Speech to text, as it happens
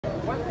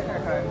one thing I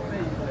can say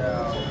is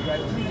we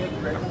are really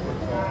grateful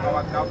for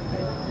our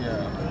government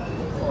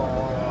for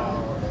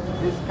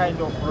this kind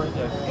of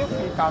project. If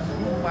we can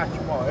do much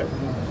more,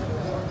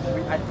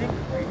 I think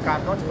we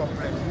cannot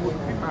complain. We would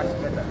be much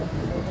better.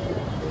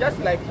 Just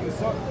like you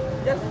saw,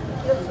 just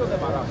show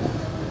them around.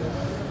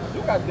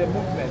 Look at the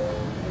movement.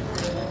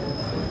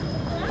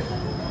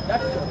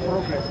 That's the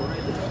progress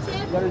already.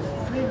 There is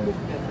free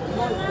movement.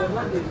 The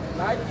road is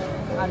light,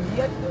 and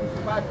yet this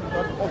path is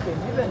not open.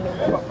 Even the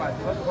overpass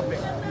is not open.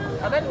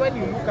 And then when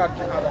you look at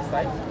the other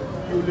side,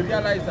 you will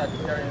realize that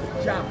there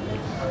is jam.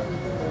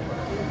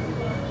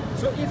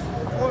 So if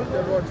all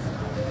the roads,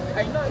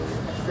 I know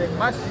it's a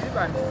massive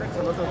and it takes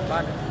a lot of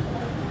money,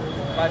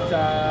 but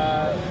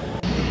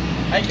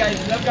hi guys,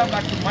 welcome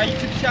back to my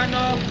YouTube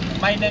channel.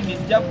 My name is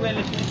JABWEL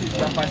if this is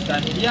your first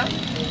time here,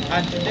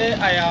 and today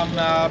I am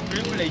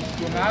privileged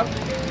to have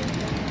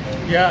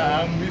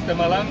I'm Mr.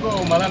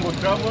 Malango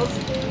Travels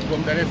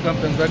from Dar es Salaam,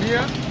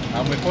 Tanzania.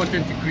 I'm a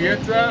content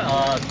creator,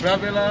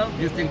 traveler,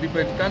 visiting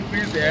different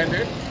countries and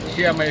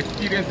share my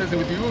experiences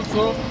with you.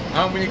 So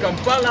I'm in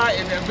Kampala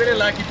and I'm very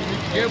lucky to meet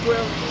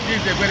JABWEL.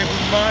 He's a very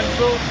good man.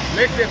 So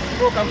let's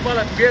explore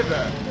Kampala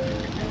together.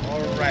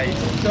 Alright,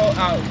 so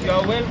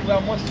you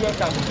are most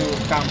welcome to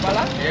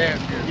Kampala. Yes.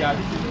 Yeah,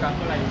 this is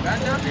Kampala,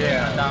 Uganda.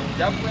 Yeah. And I'm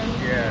JABWEL.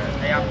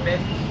 Yeah. I am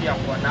based here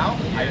for now.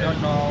 Yeah. I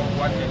don't know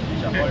what the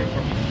future holds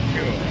for me.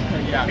 Sure.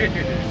 Yeah.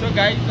 So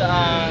guys,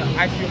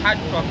 as you heard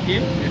from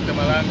him, Mr.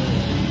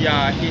 Malango.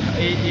 Yeah,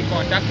 he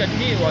contacted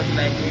me. He was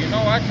like, you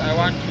know what, I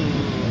want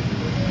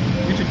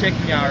you to take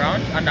me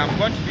around, and I'm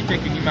going to be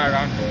taking him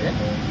around today.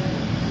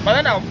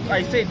 But then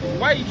I said,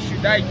 why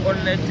should I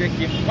only take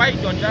him? Why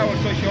don't I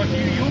also show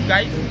you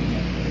guys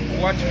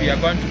what we are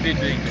going to be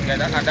doing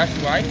together? And that's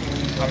why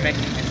I'm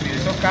making this video.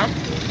 So come,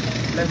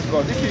 let's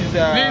go. This is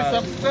please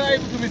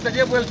subscribe to Mr.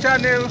 JABWEL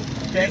channel.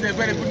 He's a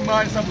very good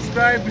man.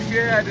 Subscribe,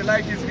 share, and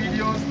like his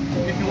videos.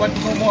 If you want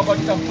to know more about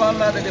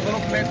Kampala, the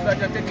developments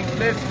that are taking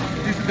place,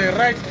 this is the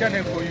right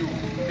channel for you.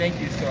 Thank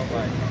you so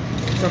much.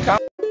 So come.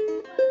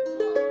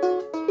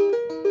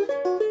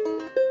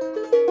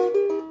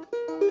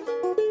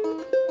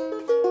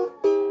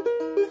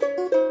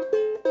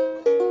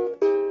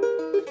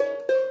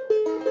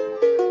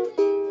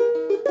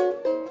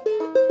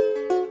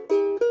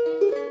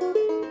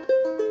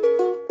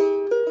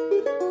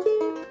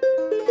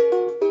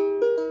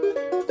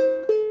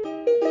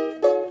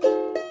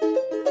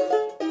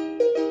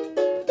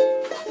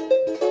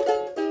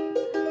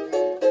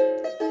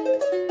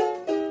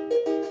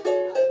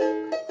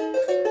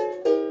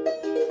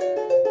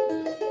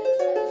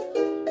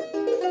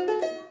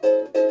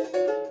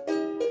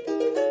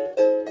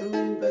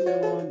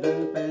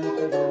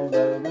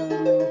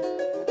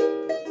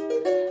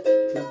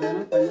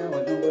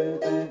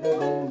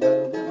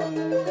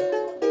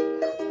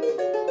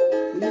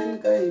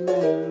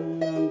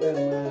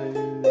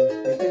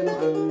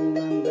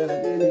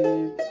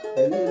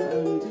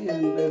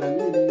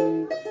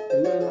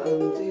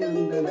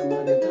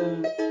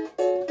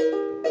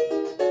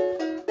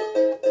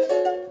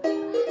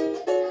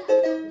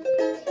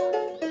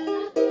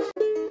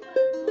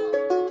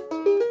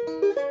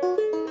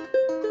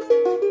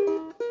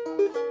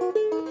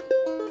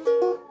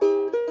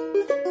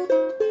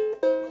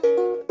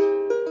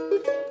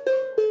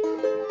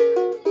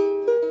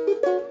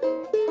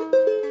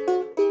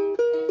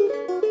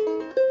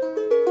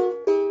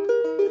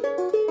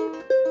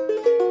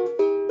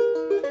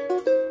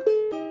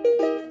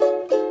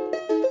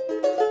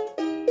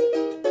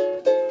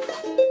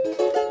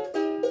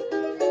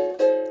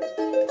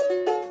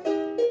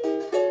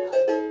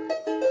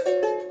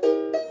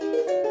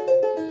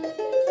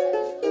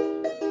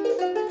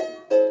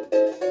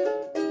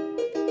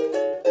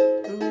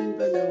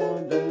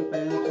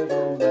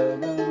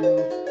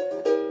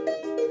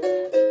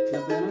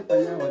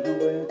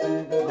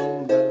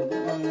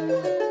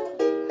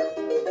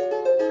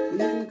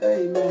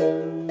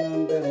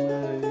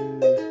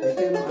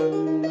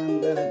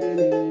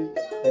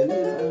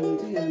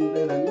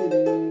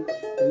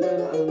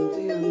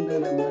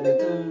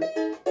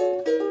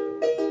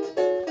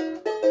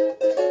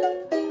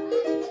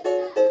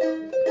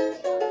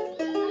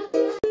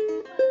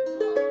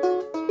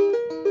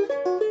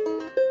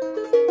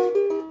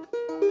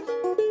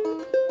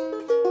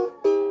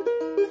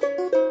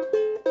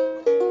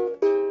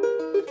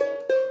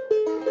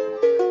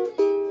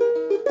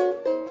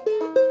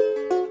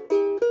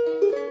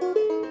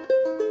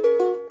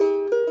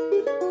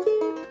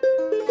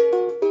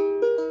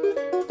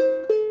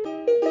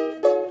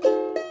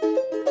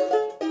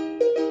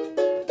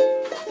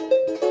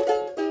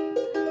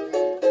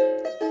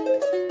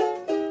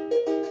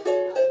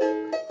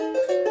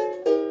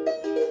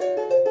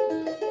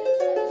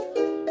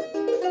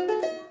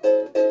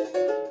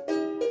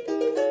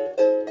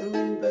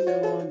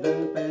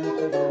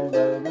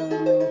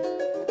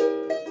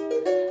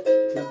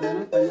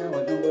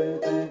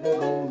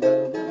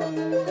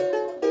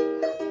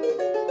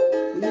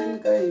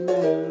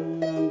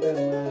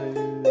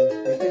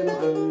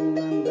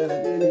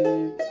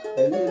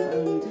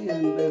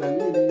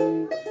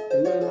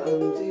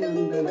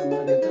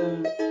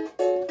 Thank you.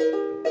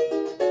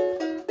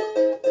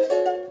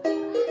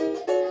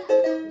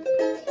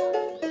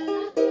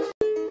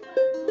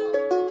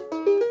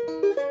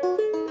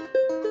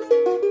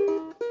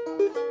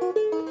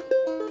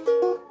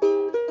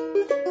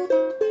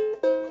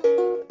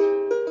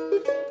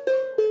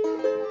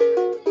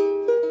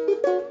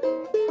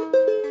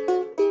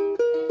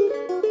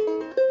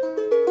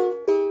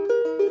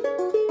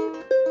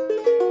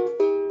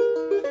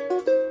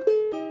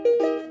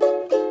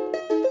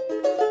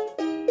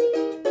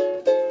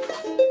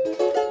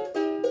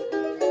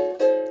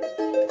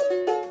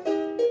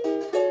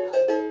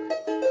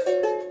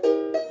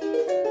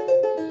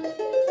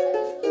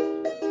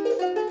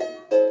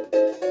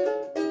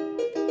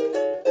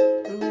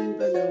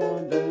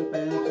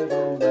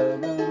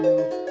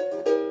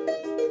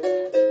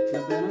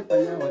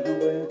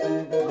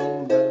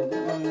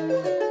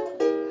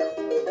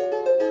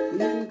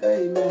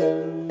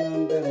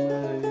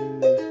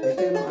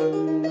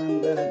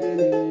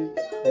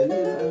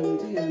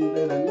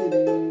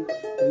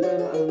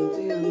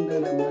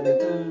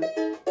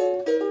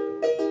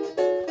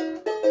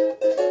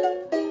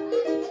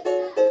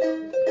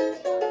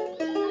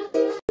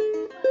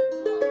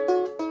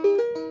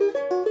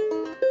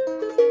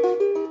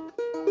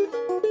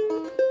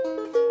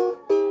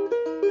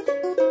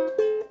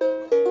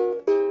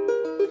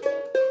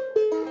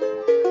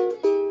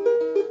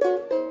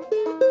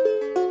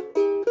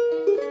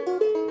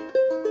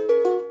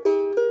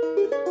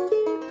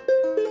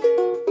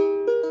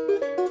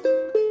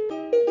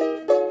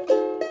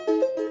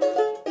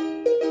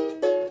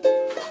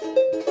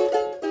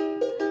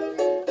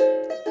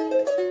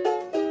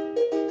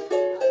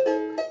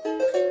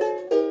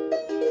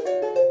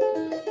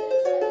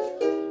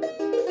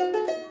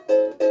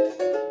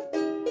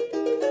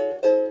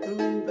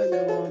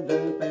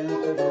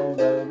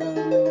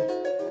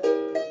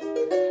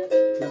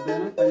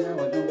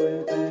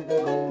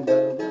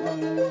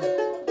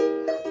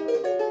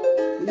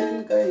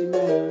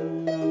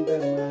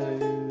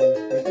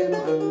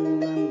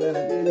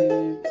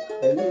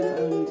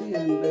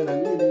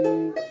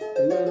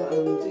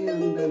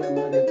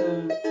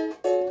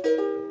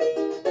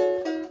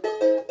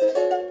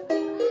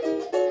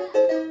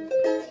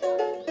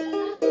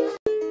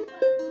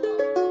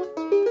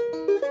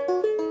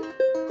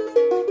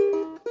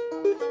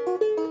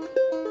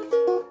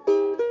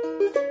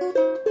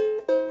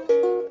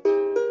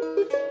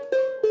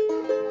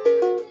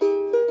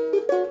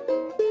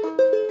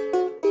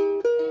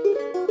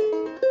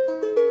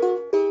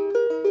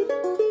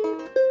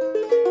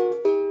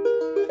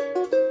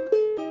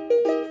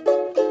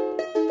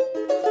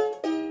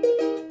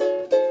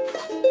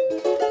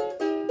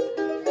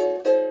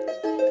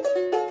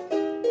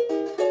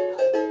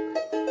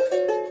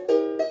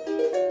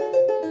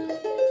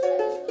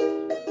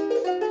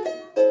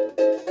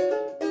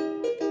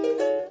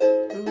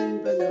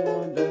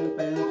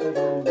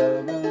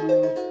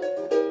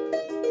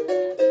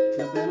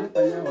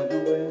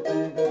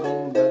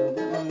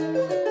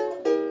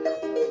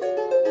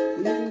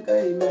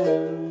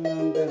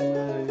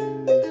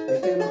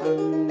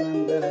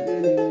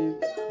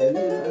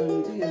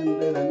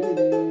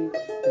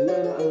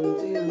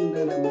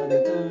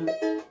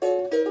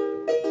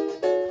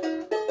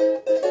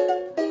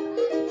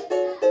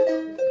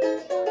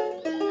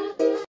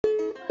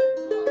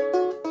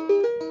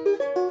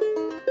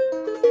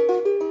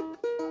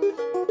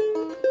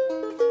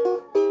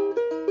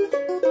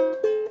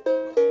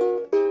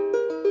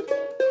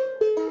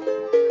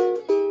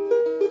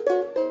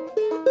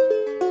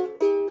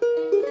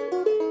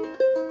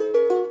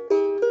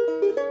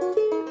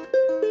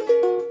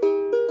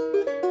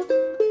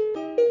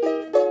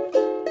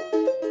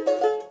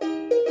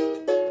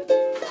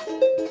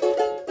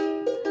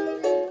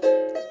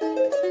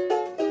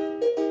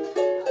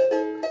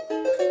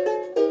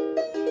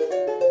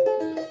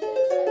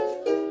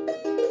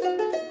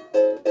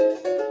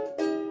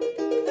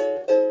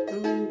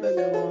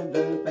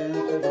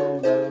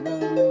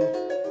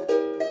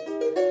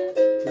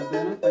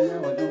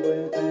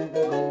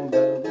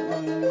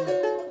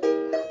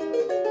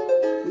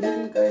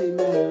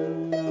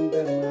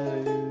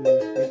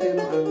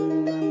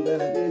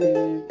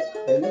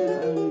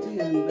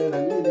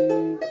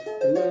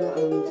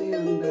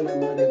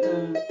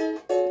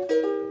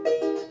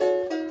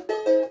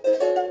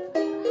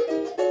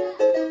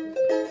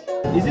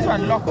 Is this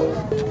one local?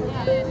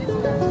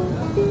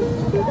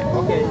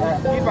 Okay,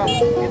 give us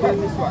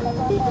this one.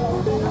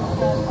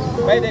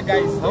 By the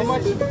guys, how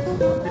much?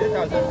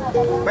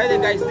 3,000. By the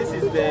guys, this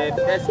is the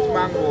best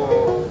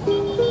mango.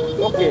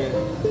 Okay,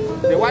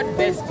 the one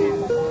best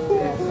is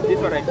this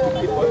one I took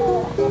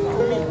people.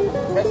 To me,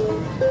 best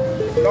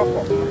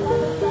local.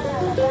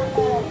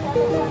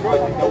 Throw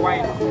it in the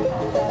wine.